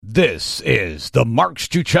This is the Mark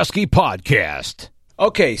Struczewski Podcast.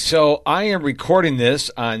 Okay, so I am recording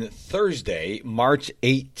this on Thursday, March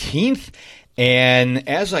 18th, and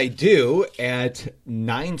as I do at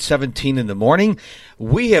 9:17 in the morning,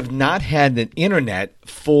 we have not had an internet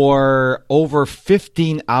for over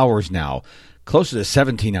 15 hours now, closer to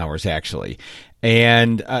 17 hours actually.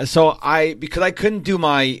 And because I couldn't do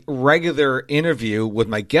my regular interview with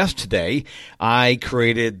my guest today, I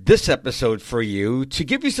created this episode for you to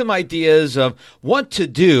give you some ideas of what to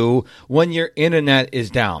do when your internet is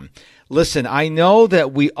down. Listen, I know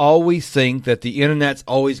that we always think that the internet's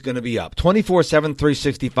always going to be up 24/7,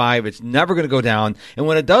 365. It's never going to go down. And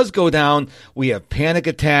when it does go down, we have panic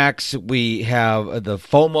attacks. We have the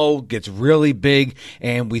FOMO gets really big,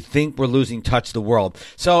 and we think we're losing touch with the world.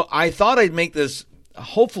 So I thought I'd make this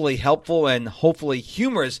hopefully helpful and hopefully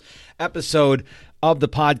humorous episode of the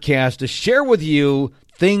podcast to share with you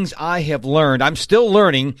things I have learned. I'm still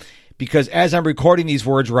learning because as I'm recording these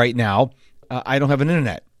words right now, I don't have an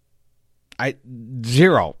internet.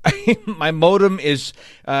 Zero. My modem is,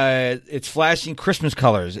 it's flashing Christmas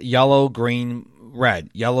colors, yellow, green, red,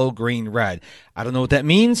 yellow, green, red. I don't know what that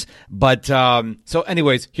means, but, so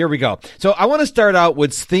anyways, here we go. So I want to start out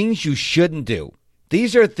with things you shouldn't do.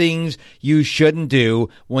 These are things you shouldn't do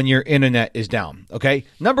when your internet is down, okay?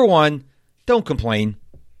 Number one, don't complain.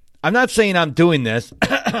 I'm not saying I'm doing this.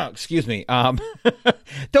 Excuse me.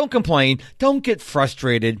 Don't complain. Don't get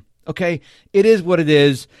frustrated, okay? It is what it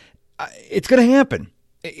is. It's going to happen.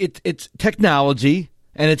 It's technology,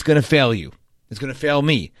 and it's going to fail you. It's going to fail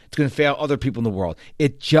me. It's going to fail other people in the world.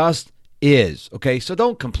 It just is, okay? So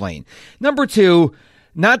don't complain. Number two,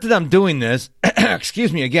 not that I'm doing this,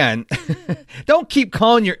 excuse me again, don't keep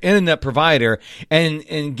calling your internet provider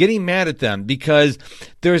and getting mad at them because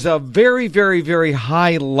there's a very, very, very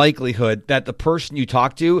high likelihood that the person you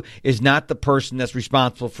talk to is not the person that's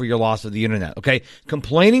responsible for your loss of the internet, okay?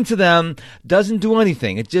 Complaining to them doesn't do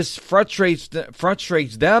anything. It just frustrates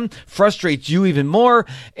them, frustrates you even more,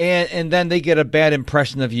 and then they get a bad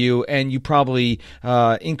impression of you, and you probably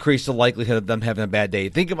increase the likelihood of them having a bad day.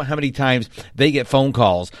 Think about how many times they get phone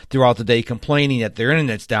calls throughout the day complaining that their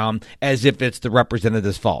internet's down as if it's the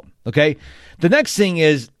representative's fault, okay? The next thing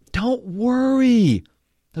is don't worry.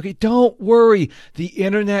 Okay, don't worry. The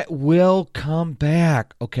internet will come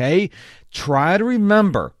back, okay? Try to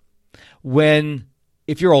remember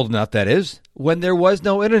if you're old enough, that is, when there was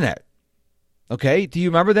no internet. Okay, do you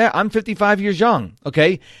remember that? I'm 55 years young,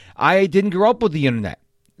 okay? I didn't grow up with the internet.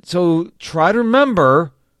 So try to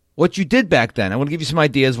remember what you did back then. I want to give you some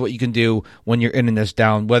ideas what you can do when your internet's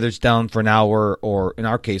down, whether it's down for an hour or, in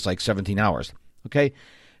our case, like 17 hours, okay?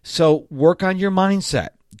 So work on your mindset.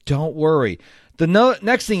 Don't worry. The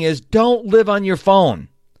next thing is don't live on your phone.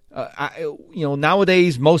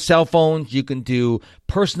 Nowadays, most cell phones, you can do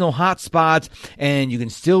personal hotspots and you can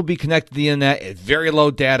still be connected to the internet at very low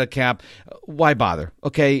data cap. Why bother?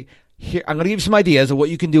 Okay, here I'm going to give you some ideas of what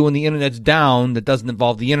you can do when the internet's down that doesn't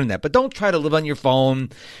involve the internet. But don't try to live on your phone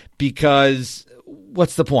because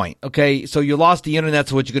what's the point? Okay, so you lost the internet,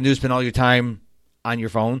 so what you can do is spend all your time on your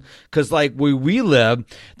phone. Because like where we live,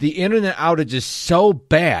 the internet outage is so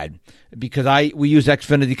bad because we use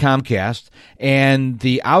Xfinity Comcast, and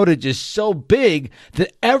the outage is so big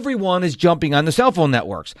that everyone is jumping on the cell phone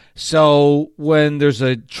networks. So when there's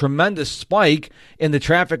a tremendous spike in the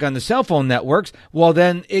traffic on the cell phone networks, well,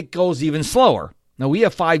 then it goes even slower. Now, we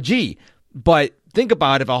have 5G, but think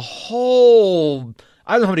about if I don't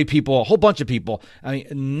know how many people, a whole bunch of people,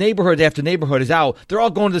 neighborhood after neighborhood is out. They're all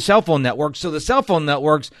going to the cell phone networks. So the cell phone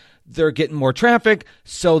networks, they're getting more traffic,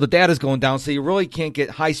 so the data's going down. So you really can't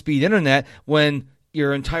get high-speed internet when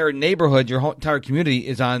your entire neighborhood, your whole entire community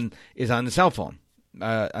is on the cell phone,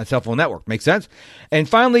 a cell phone network. Make sense? And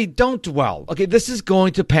finally, don't dwell. Okay, this is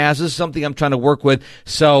going to pass. This is something I'm trying to work with.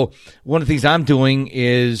 So one of the things I'm doing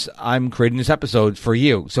is I'm creating this episode for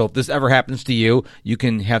you. So if this ever happens to you, you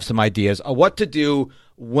can have some ideas of what to do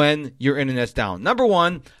when your internet's down. Number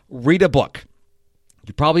one, read a book.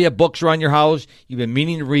 You probably have books around your house. You've been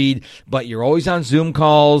meaning to read, but you're always on Zoom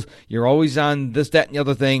calls. You're always on this, that, and the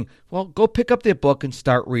other thing. Well, go pick up that book and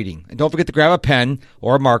start reading. And don't forget to grab a pen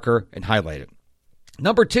or a marker and highlight it.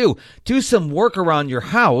 Number two, do some work around your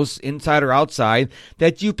house, inside or outside,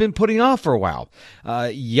 that you've been putting off for a while.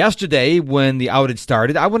 Yesterday, when the outage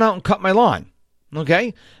started, I went out and cut my lawn.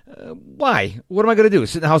 Okay? Why? What am I going to do?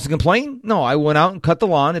 Sit in the house and complain? No, I went out and cut the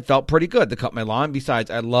lawn. It felt pretty good to cut my lawn.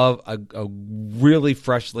 Besides, I love a really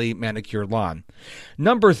freshly manicured lawn.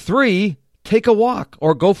 Number three, take a walk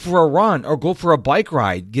or go for a run or go for a bike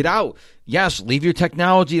ride. Get out. Yes, leave your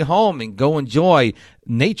technology at home and go enjoy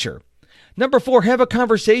nature. Number 4, have a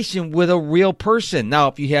conversation with a real person. Now,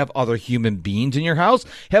 if you have other human beings in your house,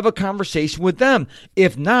 have a conversation with them.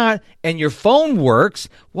 If not, and your phone works,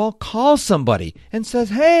 well, call somebody and says,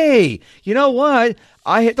 hey, you know what?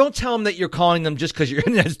 Don't tell them that you're calling them just because your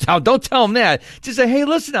internet's down. Don't tell them that. Just say, hey,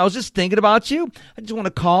 listen, I was just thinking about you. I just want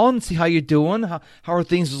to call and see how you're doing. How are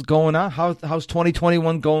things going on? How's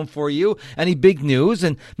 2021 going for you? Any big news?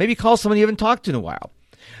 And maybe call someone you haven't talked to in a while.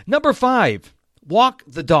 Number 5, walk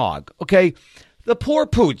the dog. Okay, the poor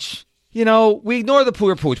pooch. You know, we ignore the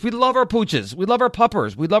poor pooch. We love our pooches. We love our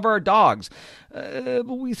puppers. We love our dogs. But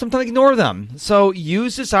we sometimes ignore them. So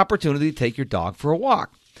use this opportunity to take your dog for a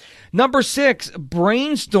walk. Number 6,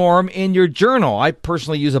 brainstorm in your journal. I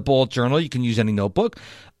personally use a bullet journal. You can use any notebook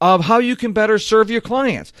of how you can better serve your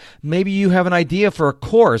clients. Maybe you have an idea for a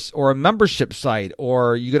course or a membership site,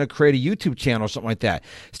 or you're going to create a YouTube channel or something like that.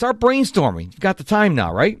 Start brainstorming. You've got the time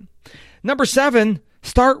now, right? Number 7,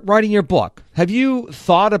 start writing your book. Have you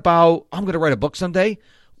thought about, I'm going to write a book someday?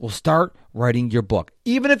 Well, start writing your book.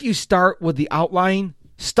 Even if you start with the outline,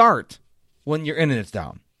 start when your internet's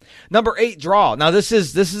down. Number 8, draw. Now, this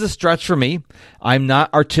is a stretch for me. I'm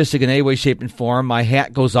not artistic in any way, shape, and form. My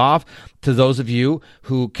hat goes off to those of you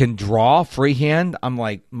who can draw freehand. I'm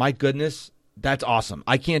like, my goodness, that's awesome.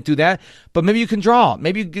 I can't do that, but maybe you can draw.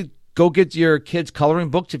 Maybe you could go get your kids' coloring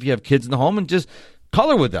books if you have kids in the home and just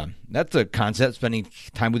color with them. That's a concept, spending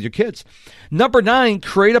time with your kids. Number 9,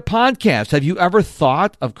 create a podcast. Have you ever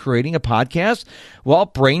thought of creating a podcast? Well,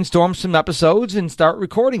 brainstorm some episodes and start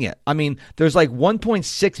recording it. I mean, there's like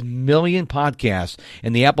 1.6 million podcasts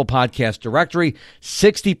in the Apple Podcast directory.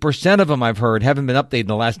 60% of them I've heard haven't been updated in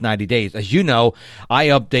the last 90 days. As you know, I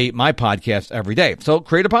update my podcast every day. So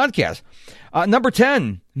create a podcast. Number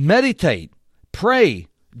 10, meditate, pray,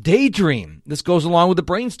 daydream. This goes along with the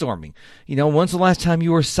brainstorming. You know, when's the last time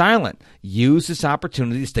you were silent? Use this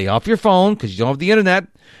opportunity to stay off your phone because you don't have the internet.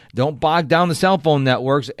 Don't bog down the cell phone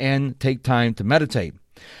networks and take time to meditate.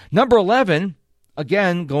 Number 11,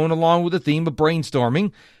 again, going along with the theme of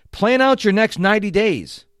brainstorming, plan out your next 90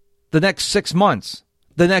 days, the next 6 months,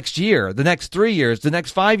 the next year, the next 3 years, the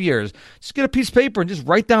next 5 years. Just get a piece of paper and just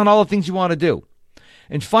write down all the things you want to do.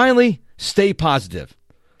 And finally, stay positive.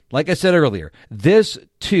 Like I said earlier, this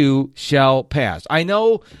too shall pass. I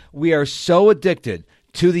know we are so addicted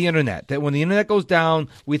to the internet that when the internet goes down,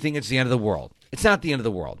 we think it's the end of the world. It's not the end of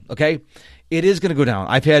the world, okay? It is going to go down.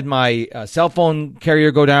 I've had my cell phone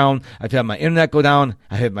carrier go down. I've had my internet go down.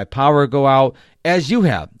 I've had my power go out, as you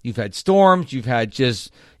have. You've had storms. You've had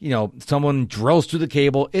just, someone drills through the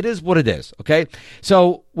cable. It is what it is, okay?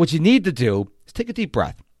 So what you need to do is take a deep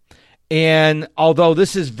breath. And although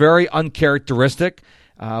this is very uncharacteristic,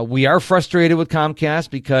 we are frustrated with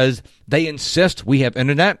Comcast because they insist we have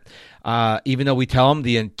internet, even though we tell them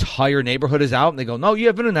the entire neighborhood is out. And they go, no, you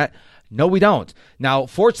have internet. No, we don't. Now,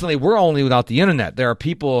 fortunately, we're only without the internet. There are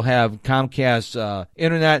people who have Comcast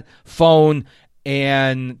internet, phone,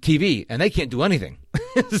 and TV, and they can't do anything.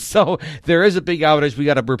 So there is a big outage. We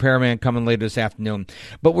got a repairman coming later this afternoon.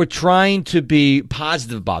 But we're trying to be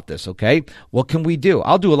positive about this, okay? What can we do?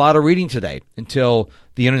 I'll do a lot of reading today until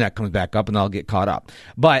the internet comes back up and I'll get caught up.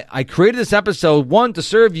 But I created this episode, 1, to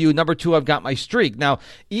serve you. Number 2, I've got my streak. Now,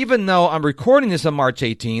 even though I'm recording this on March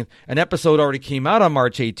 18th, an episode already came out on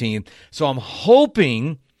March 18th, so I'm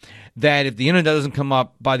hoping that if the internet doesn't come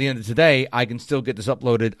up by the end of today, I can still get this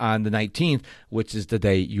uploaded on the 19th, which is the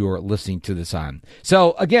day you're listening to this on.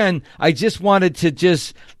 So again, I just wanted to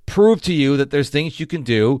just prove to you that there's things you can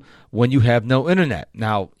do when you have no internet.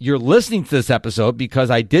 Now, you're listening to this episode because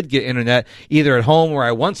I did get internet either at home or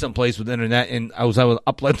I went someplace with internet, and I was able to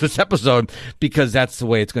upload this episode because that's the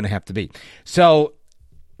way it's going to have to be. So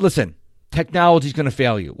listen. Technology is going to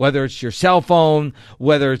fail you, whether it's your cell phone,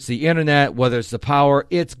 whether it's the internet, whether it's the power.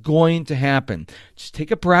 It's going to happen. Just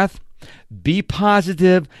take a breath, be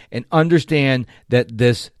positive, and understand that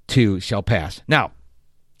this too shall pass. Now,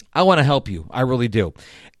 I want to help you. I really do.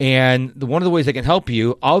 And one of the ways I can help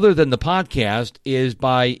you, other than the podcast, is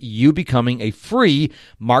by you becoming a free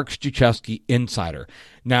Mark Struczewski Insider.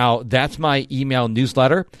 Now, that's my email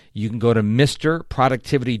newsletter. You can go to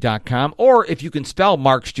MrProductivity.com, or if you can spell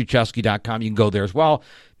MarkStruczewski.com, you can go there as well.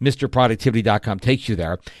 MrProductivity.com takes you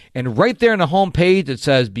there. And right there on the home page, it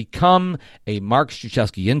says Become a Mark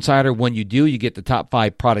Struczewski Insider. When you do, you get the top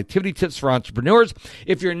 5 productivity tips for entrepreneurs.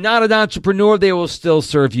 If you're not an entrepreneur, they will still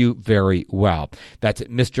serve you very well. That's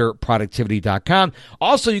at MrProductivity.com.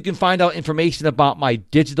 Also, you can find out information about my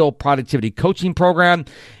digital productivity coaching program.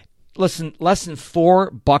 Listen, less than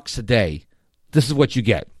 $4 a day. This is what you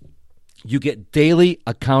get. You get daily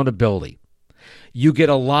accountability. You get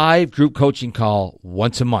a live group coaching call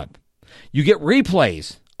once a month. You get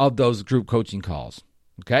replays of those group coaching calls.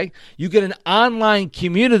 Okay? You get an online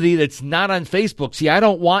community that's not on Facebook. See, I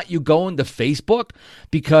don't want you going to Facebook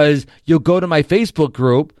because you'll go to my Facebook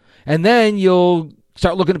group and then you'll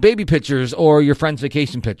start looking at baby pictures or your friend's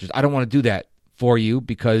vacation pictures. I don't want to do that for you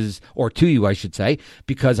or to you, I should say,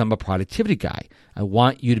 because I'm a productivity guy. I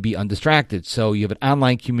want you to be undistracted. So you have an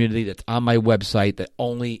online community that's on my website that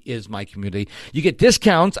only is my community. You get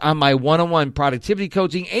discounts on my one-on-one productivity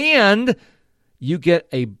coaching, and you get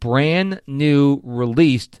a brand new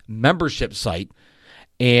released membership site.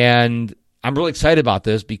 And I'm really excited about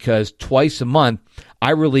this because twice a month, I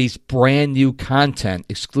release brand new content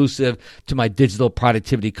exclusive to my digital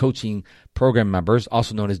productivity coaching program members,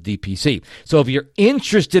 also known as DPC. So if you're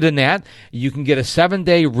interested in that, you can get a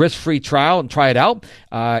 7-day risk-free trial and try it out.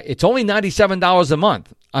 It's only $97 a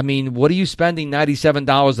month. I mean, what are you spending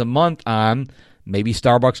 $97 a month on? Maybe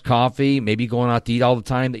Starbucks coffee, maybe going out to eat all the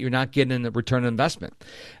time that you're not getting in the return on investment.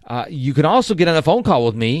 You can also get on a phone call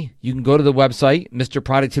with me. You can go to the website,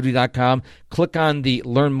 MrProductivity.com, click on the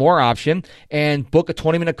Learn More option, and book a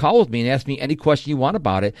 20-minute call with me and ask me any question you want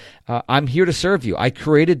about it. I'm here to serve you. I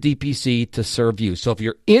created DPC to serve you. So if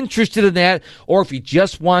you're interested in that, or if you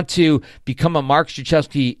just want to become a Mark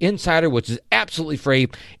Struczewski insider, which is absolutely free,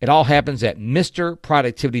 it all happens at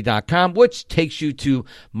MrProductivity.com, which takes you to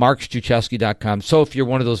MarkStruczewski.com. So if you're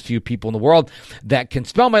one of those few people in the world that can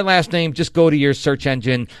spell my last name, just go to your search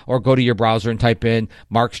engine or go to your browser and type in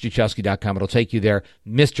MarkStruczewski.com. It'll take you there.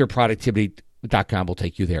 MrProductivity.com will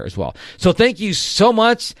take you there as well. So thank you so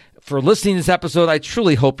much for listening to this episode. I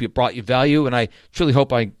truly hope it brought you value, and I truly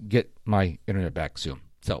hope I get my internet back soon.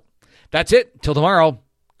 So that's it. Till tomorrow,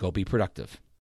 go be productive.